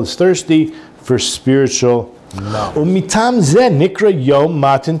as well as thirsty for spiritual knowledge.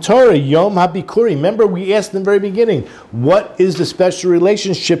 Remember, we asked in the very beginning, what is the special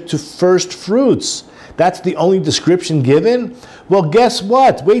relationship to first fruits? That's the only description given? Well, guess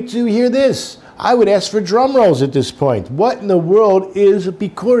what? Wait till you hear this. I would ask for drum rolls at this point. What in the world is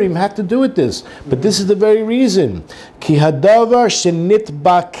Bikurim have to do with this? But this is the very reason. Ki hadavar shenit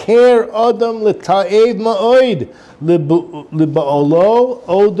baker adam leta'ev ma'oid liba'olo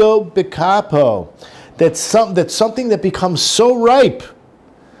odo bekapo. That's something that becomes so ripe,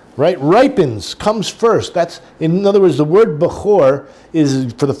 right? Ripens, comes first. That's, in other words, the word bechor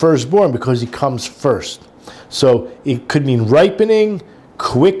is for the firstborn because he comes first. So it could mean ripening,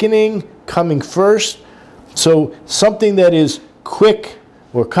 quickening, coming first. So something that is quick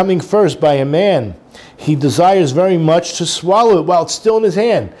or coming first by a man, he desires very much to swallow it while it's still in his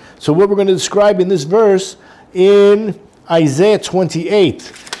hand. So what we're going to describe in this verse in Isaiah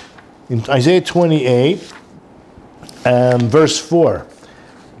 28. In Isaiah 28, verse 4.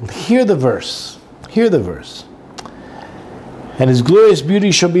 Hear the verse. Hear the verse. And his glorious beauty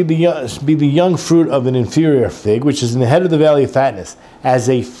shall be the young fruit of an inferior fig, which is in the head of the valley of fatness. As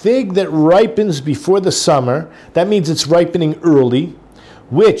a fig that ripens before the summer, that means it's ripening early,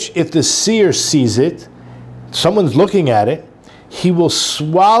 which if the seer sees it, someone's looking at it, he will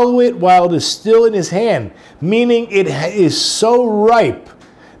swallow it while it is still in his hand, meaning it is so ripe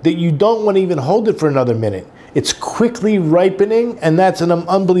that you don't want to even hold it for another minute. It's quickly ripening, and that's an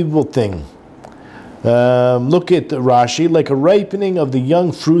unbelievable thing. Look at Rashi, like a ripening of the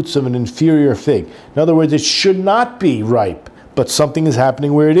young fruits of an inferior fig. In other words, it should not be ripe, but something is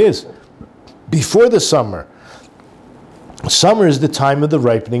happening where it is. Before the summer. Summer is the time of the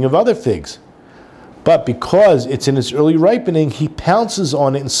ripening of other figs. But because it's in its early ripening, he pounces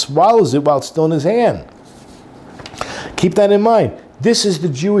on it and swallows it while it's still in his hand. Keep that in mind. This is the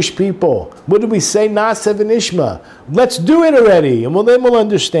Jewish people. What did we say? Na'aseh v'nishma. Let's do it already, and then we'll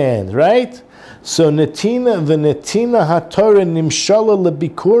understand, right? So netina v'netina haTorah nimshala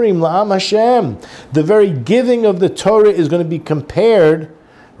lebikurim la'am Hashem. The very giving of the Torah is going to be compared,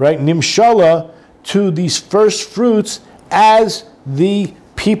 right, nimshala, to these first fruits as the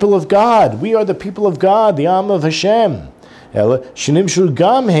people of God. We are the people of God, the Am of Hashem. We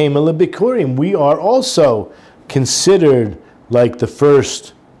are also considered like the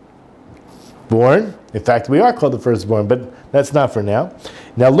firstborn. In fact, we are called the firstborn, but that's not for now.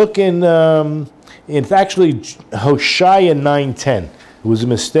 Now look in, it's actually Hosea 9:10. It was a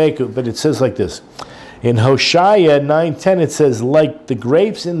mistake, but it says like this. In Hosea 9:10, it says, like the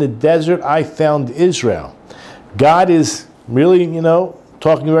grapes in the desert, I found Israel. God is really,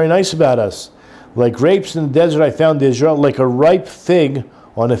 talking very nice about us. Like grapes in the desert, I found Israel. Like a ripe fig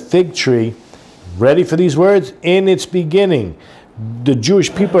on a fig tree. Ready for these words? In its beginning. The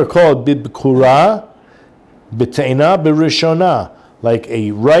Jewish people are called Bibkura, B'teina, B'rishona. Like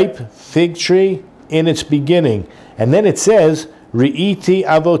a ripe fig tree in its beginning. And then it says, Re'iti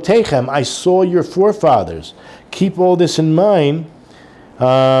avotechem, I saw your forefathers. Keep all this in mind.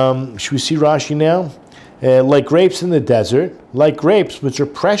 Should we see Rashi now? Like grapes in the desert, like grapes which are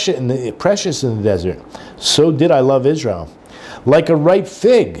precious in the desert, so did I love Israel. Like a ripe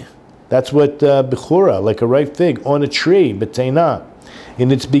fig, that's what Bechura, like a ripe fig on a tree, B'teina, in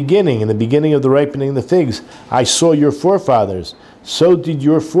the beginning of the ripening of the figs, I saw your forefathers. So did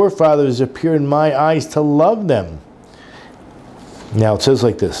your forefathers appear in my eyes to love them. Now it says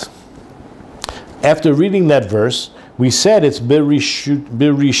like this. After reading that verse, we said it's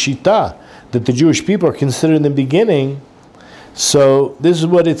Bereshita, that the Jewish people are considered in the beginning. So this is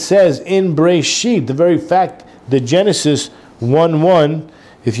what it says in Breshit, the very fact that Genesis 1:1,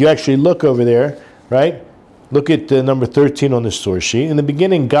 if you actually look over there, right? Look at number 13 on the source sheet. In the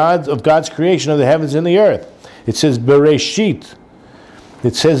beginning, God's creation of the heavens and the earth. It says Bereshit.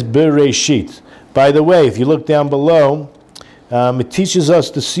 It says Bereshit. By the way, if you look down below, it teaches us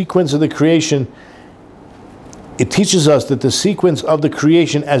the sequence of the creation. It teaches us that the sequence of the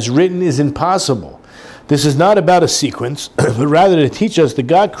creation as written is impossible. This is not about a sequence, but rather to teach us that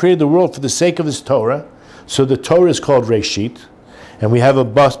God created the world for the sake of His Torah. So the Torah is called Reshit. And we have a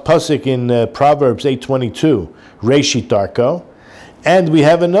pasuk in Proverbs 8:22, Reshit Darko. And we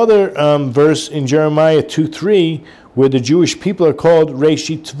have another verse in Jeremiah 2:3, where the Jewish people are called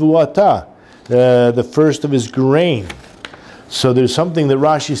Reshit Tvuata, the first of his grain. So there's something that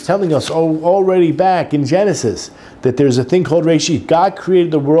Rashi is telling us already back in Genesis, that there's a thing called Reshit. God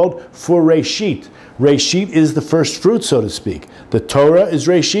created the world for Reshit. Reshit is the first fruit, so to speak. The Torah is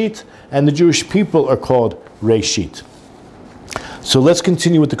Reshit, and the Jewish people are called Reshit. So let's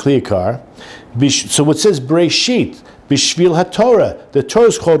continue with the Yakar. So it says Breshit, Bishvil HaTorah. The Torah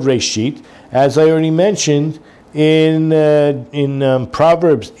is called Reshit, as I already mentioned in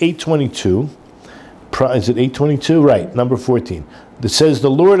Proverbs 8:22. Is it 8:22? Right, number 14. It says, the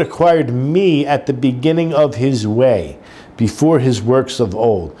Lord acquired me at the beginning of His way, before His works of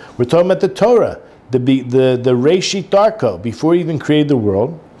old. We're talking about the Torah, the Reshit Darko, before He even created the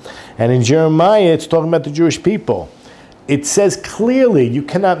world. And in Jeremiah, it's talking about the Jewish people. It says clearly, you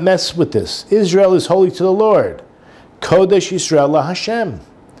cannot mess with this. Israel is holy to the Lord. Kodesh Yisrael LaHashem.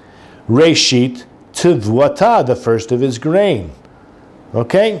 Reshit Tvuata, the first of His grain.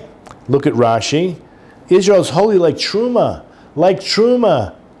 Okay? Look at Rashi. Israel is holy like Truma. Like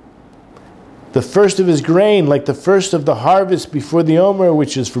Truma. The first of his grain, like the first of the harvest before the Omer,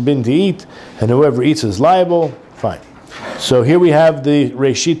 which is forbidden to eat, and whoever eats is liable. Fine. So here we have the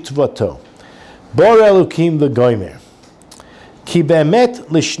Reshit Tvuato. Bor Elokim v'goymer. Ki be'emet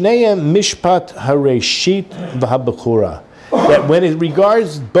l'shneim mishpat hareshit v'habechura. That when it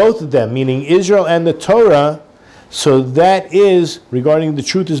regards both of them, meaning Israel and the Torah, so that is, regarding the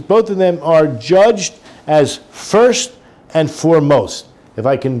truth, is both of them are judged as first and foremost. If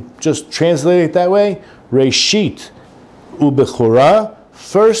I can just translate it that way, Reshit u'bechura,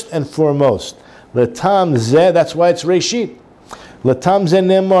 first and foremost. Latam zeh, that's why it's Reshit. Latam zeh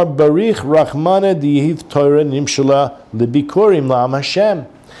nemar barich rachmana diyiv Torah nimshala libikorim la'am Hashem.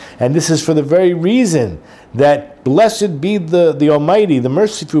 And this is for the very reason that blessed be the Almighty, the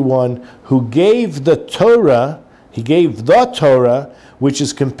merciful one, who gave the Torah. He gave the Torah, which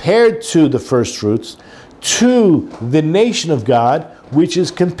is compared to the first fruits, to the nation of God, which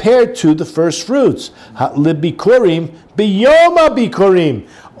is compared to the first fruits. Libikorim, biyoma bikorim,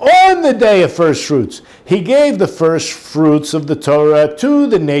 on the day of first fruits. He gave the first fruits of the Torah to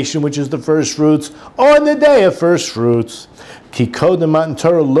the nation, which is the first fruits, on the day of first fruits. Ki kodem matan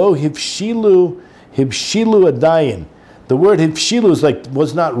Torah lo hivshilu adayin. The word hivshilu is like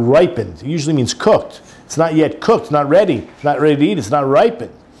was not ripened. It usually means cooked. It's not yet cooked, not ready to eat, it's not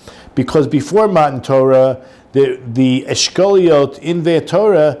ripened. Because before Matan Torah, the Eshkoliot in the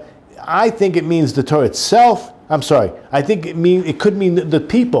Torah, I think it means the Torah itself. I'm sorry, I think it could mean the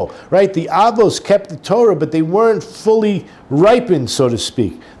people, right? The Avos kept the Torah, but they weren't fully ripened, so to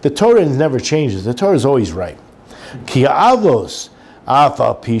speak. The Torah never changes. The Torah is always ripe. Ki Avos, even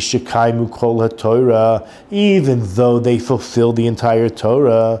though they fulfilled the entire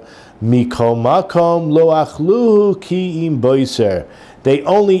Torah, they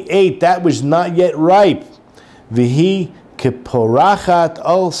only ate that was not yet ripe.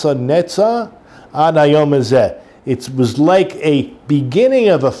 It was like a beginning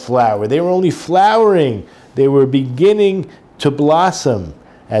of a flower. They were only flowering. They were beginning to blossom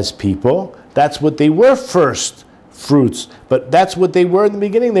as people. That's what they were first, fruits. But that's what they were in the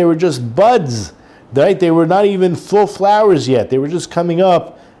beginning. They were just buds, right? They were not even full flowers yet. They were just coming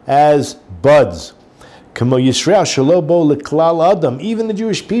up as buds. Even the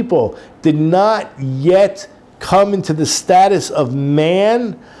Jewish people did not yet come into the status of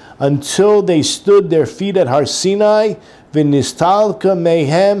man until they stood their feet at Har Sinai, v'nistalka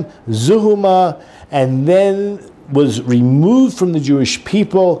mehem zuhuma, and then was removed from the Jewish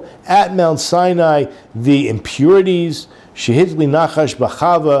people at Mount Sinai the impurities, shehidli nachash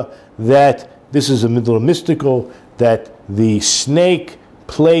b'chava, that this is a little mystical, that the snake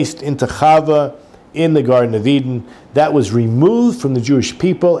placed into Chava in the Garden of Eden, that was removed from the Jewish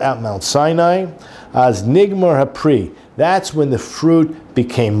people at Mount Sinai. As nigmar hapri, that's when the fruit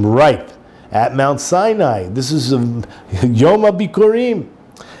became ripe at Mount Sinai. This is Yom HaBikurim,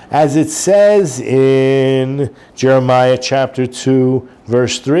 as it says in Jeremiah chapter 2,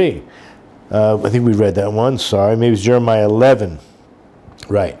 verse 3. I think we read that one, sorry, maybe it's Jeremiah 11.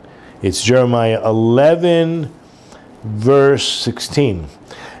 Right, it's Jeremiah 11, verse 16.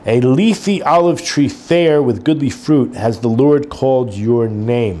 A leafy olive tree fair with goodly fruit has the Lord called your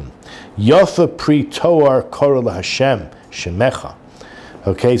name. Yafa pri toar korah Hashem shemecha.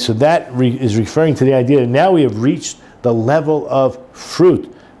 Okay, so that is referring to the idea that now we have reached the level of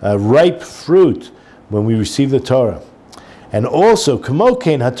fruit, ripe fruit, when we receive the Torah. And also,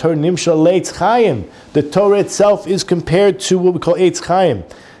 kamokein haTorah nimshal le'etz chayim. The Torah itself is compared to what we call eitz chayim.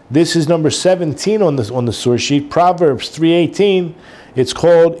 This is number 17 on the source sheet, Proverbs 3:18. It's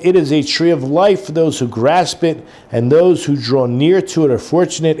called, it is a tree of life for those who grasp it, and those who draw near to it are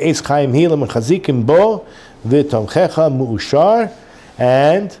fortunate. Eitz chayim hilam chazikim bo v'tomchecha mu'ushar.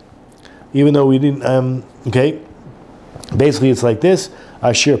 And even though we didn't, okay, basically it's like this.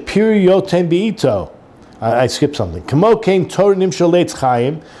 Asher piri yotem be'ito. I skipped something. Kamo kein Torah nimshal eitz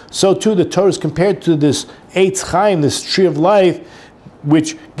chayim. So too the Torah is compared to this eitz chayim, this tree of life,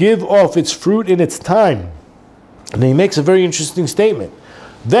 which give off its fruit in its time. And he makes a very interesting statement.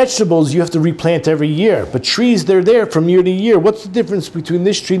 Vegetables you have to replant every year, but trees, they're there from year to year. What's the difference between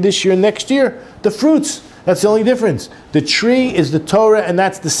this tree this year and next year? The fruits. That's the only difference. The tree is the Torah, and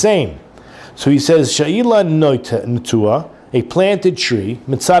that's the same. So he says, Sha'ila Natua, a planted tree,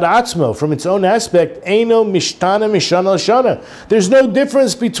 Mitzad Atzmo, from its own aspect, Eino Mishtana Mishana Lashana. There's no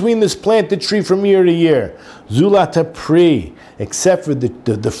difference between this planted tree from year to year. Zulata Pri, except for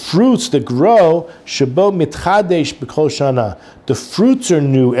the fruits that grow, Shabo Mitchadesh B'Kol Shana. The fruits are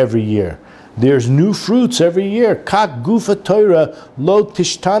new every year. There's new fruits every year. Kak Gufa Torah Lo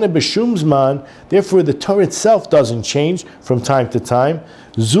Tishtana B'Shum Zman. Therefore, the Torah itself doesn't change from time to time.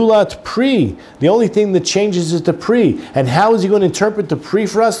 Zulat Pri. The only thing that changes is the Pri. And how is he going to interpret the Pri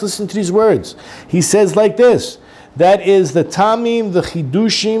for us? Listen to these words. He says like this. That is the Tamim, the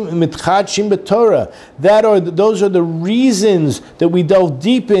Chidushim, Mitchadshim b'Torah. Those are the reasons that we delve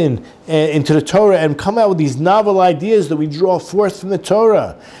deep into the Torah and come out with these novel ideas that we draw forth from the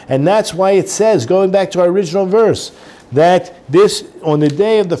Torah. And that's why it says, going back to our original verse, that this, on the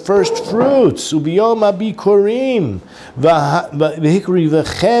day of the first fruits, Ubiyom HaBikurim, V'hikri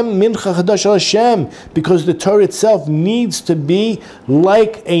V'chem Mincha Chadash Al Hashem, because the Torah itself needs to be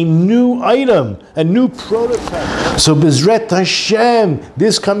like a new item, a new prototype. So Bezrat Hashem,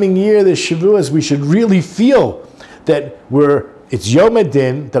 this coming year, the Shavuot, we should really feel that it's Yom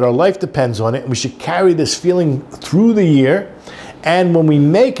Adin, that our life depends on it, and we should carry this feeling through the year. And when we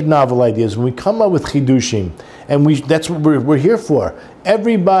make novel ideas, when we come up with Chidushim, and that's what we're here for.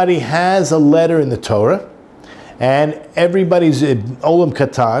 Everybody has a letter in the Torah, and everybody's an Olam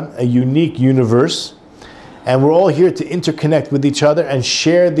Katan, a unique universe, and we're all here to interconnect with each other and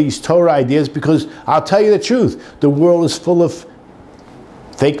share these Torah ideas, because I'll tell you the truth, the world is full of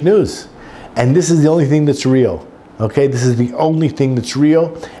fake news, and this is the only thing that's real. Okay, this is the only thing that's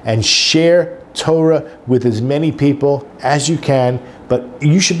real, and share Torah with as many people as you can, but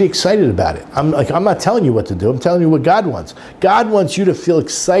you should be excited about it. I'm not telling you what to do, I'm telling you what God wants. God wants you to feel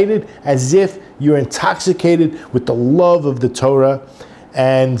excited as if you're intoxicated with the love of the Torah,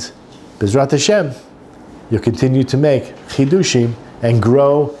 and Bezrat Hashem, you'll continue to make Chidushim and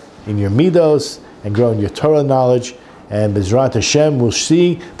grow in your Midos and grow in your Torah knowledge, and Bezrat Hashem will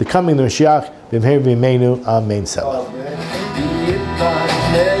see the coming of the Mashiach. B'mher v'imenu, Amen. Selah.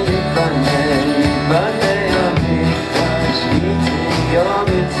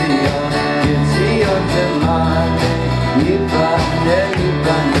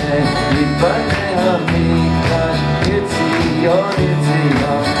 Yiboneh Hamikdash, Yitzion, Yitzion.